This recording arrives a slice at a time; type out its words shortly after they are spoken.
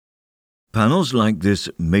Panels like this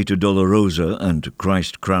Mater Dolorosa and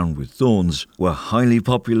Christ crowned with thorns were highly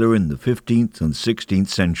popular in the 15th and 16th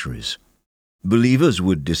centuries. Believers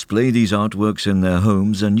would display these artworks in their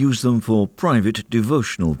homes and use them for private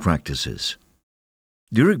devotional practices.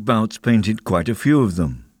 Dieric Bouts painted quite a few of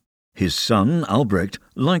them. His son, Albrecht,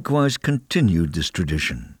 likewise continued this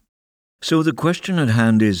tradition. So the question at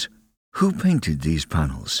hand is, who painted these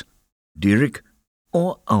panels, Dieric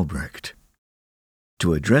or Albrecht?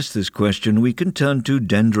 To address this question, we can turn to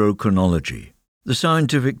Dendrochronology, the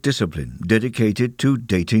scientific discipline dedicated to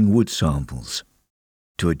dating wood samples.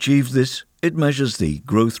 To achieve this, it measures the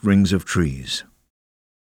growth rings of trees.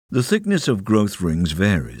 The thickness of growth rings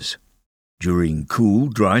varies. During cool,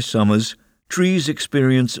 dry summers, trees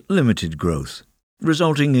experience limited growth,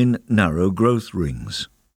 resulting in narrow growth rings.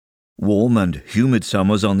 Warm and humid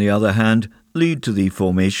summers, on the other hand, lead to the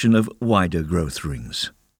formation of wider growth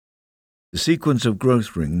rings. The sequence of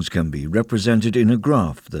growth rings can be represented in a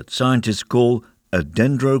graph that scientists call a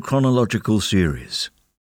dendrochronological series.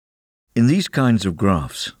 In these kinds of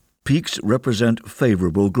graphs, peaks represent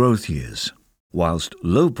favourable growth years, whilst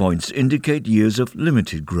low points indicate years of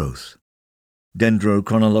limited growth.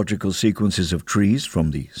 Dendrochronological sequences of trees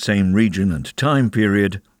from the same region and time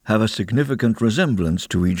period have a significant resemblance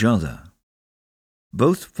to each other.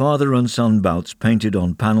 Both father and son Bouts painted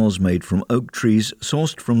on panels made from oak trees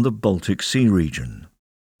sourced from the Baltic Sea region.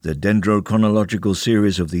 The dendrochronological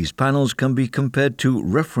series of these panels can be compared to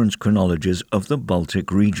reference chronologies of the Baltic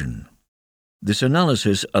region. This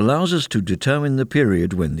analysis allows us to determine the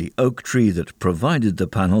period when the oak tree that provided the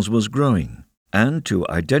panels was growing, and to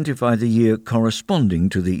identify the year corresponding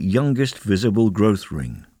to the youngest visible growth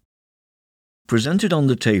ring. Presented on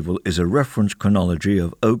the table is a reference chronology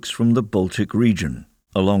of oaks from the Baltic region,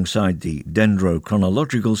 alongside the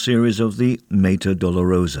dendrochronological series of the Mater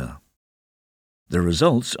Dolorosa. The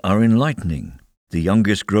results are enlightening. The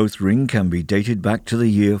youngest growth ring can be dated back to the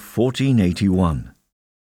year 1481.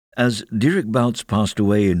 As Dieric Bouts passed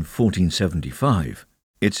away in 1475,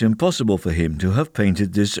 it's impossible for him to have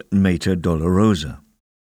painted this Mater Dolorosa.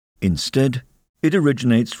 Instead, it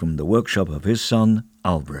originates from the workshop of his son,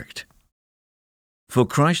 Albrecht. For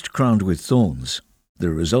Christ crowned with thorns,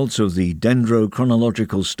 the results of the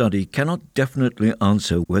dendrochronological study cannot definitely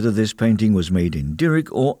answer whether this painting was made in Dieric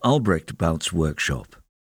or Albrecht Bouts' workshop.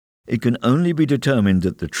 It can only be determined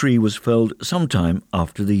that the tree was felled sometime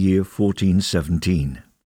after the year 1417.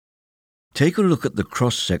 Take a look at the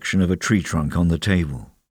cross-section of a tree trunk on the table.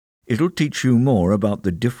 It'll teach you more about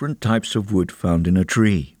the different types of wood found in a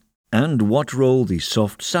tree, and what role the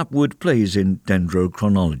soft sapwood plays in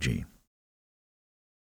dendrochronology.